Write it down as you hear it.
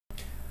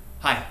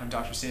Hi, I'm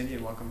Dr. Sandy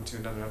and welcome to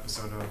another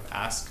episode of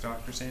Ask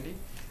Dr. Sandy.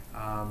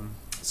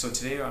 So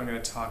today I'm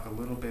going to talk a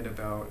little bit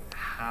about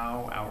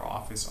how our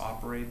office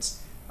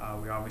operates.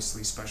 We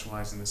obviously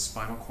specialize in the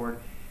spinal cord.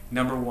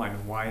 Number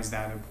one, why is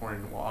that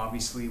important? Well,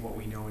 obviously what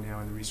we know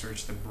now in the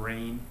research, the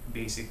brain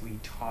basically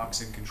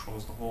talks and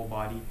controls the whole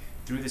body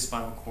through the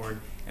spinal cord,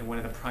 and one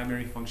of the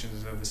primary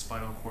functions of the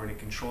spinal cord, it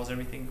controls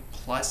everything,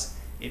 plus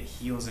it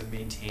heals and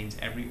maintains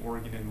every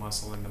organ and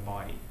muscle in the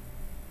body.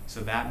 So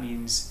that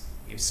means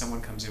if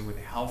someone comes in with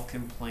a health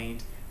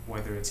complaint,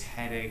 whether it's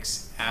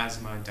headaches,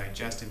 asthma,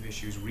 digestive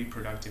issues,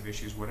 reproductive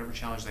issues, whatever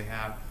challenge they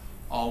have,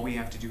 all we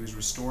have to do is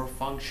restore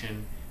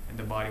function and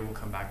the body will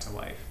come back to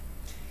life.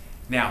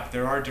 Now,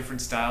 there are different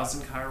styles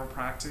in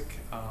chiropractic.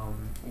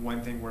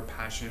 One thing we're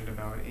passionate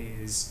about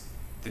is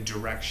the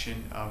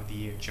direction of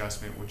the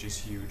adjustment, which is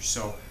huge.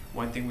 So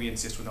one thing we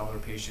insist with all our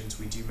patients,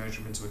 we do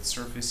measurements with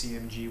surface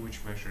EMG,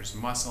 which measures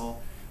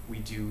muscle. We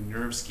do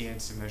nerve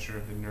scans to measure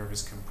if the nerve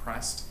is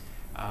compressed.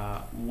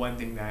 One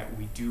thing that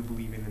we do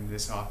believe in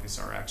this office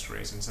are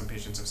x-rays, and some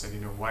patients have said,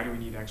 why do we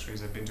need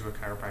x-rays? I've been to a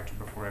chiropractor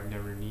before, I've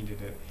never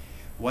needed it.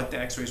 What the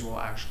x-rays will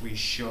actually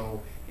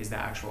show is the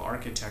actual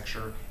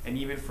architecture, and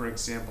even, for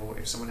example,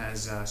 if someone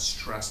has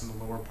stress in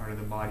the lower part of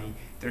the body,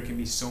 there can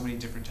be so many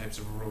different types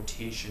of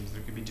rotations,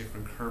 there could be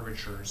different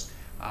curvatures.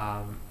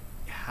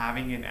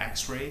 Having an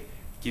x-ray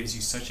gives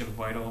you such a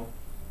vital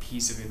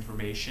piece of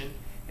information,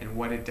 and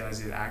what it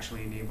does, it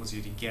actually enables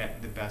you to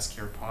get the best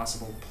care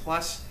possible.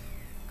 Plus,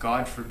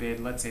 God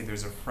forbid, let's say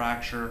there's a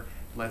fracture,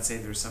 let's say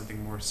there's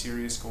something more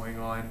serious going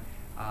on,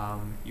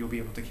 you'll be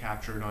able to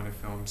capture it on a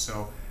film.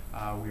 So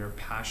we are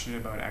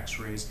passionate about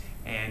x-rays,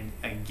 and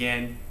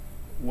again,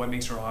 what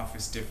makes our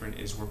office different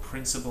is we're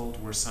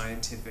principled, we're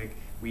scientific,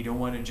 we don't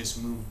want to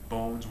just move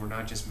bones, we're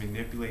not just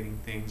manipulating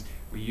things.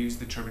 We use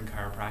the term in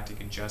chiropractic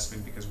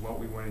adjustment because what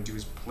we want to do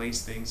is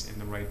place things in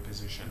the right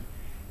position.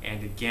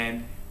 And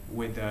again,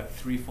 with the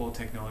threefold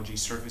technology,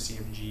 surface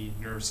EMG,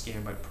 nerve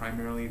scan, but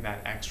primarily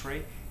that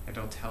x-ray,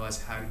 it'll tell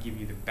us how to give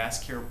you the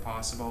best care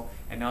possible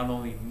and not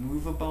only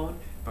move a bone,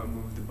 but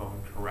move the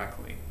bone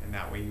correctly. And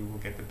that way you will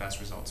get the best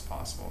results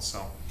possible.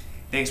 So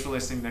thanks for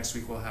listening. Next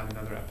week we'll have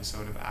another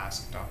episode of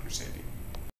Ask Dr. Sandy.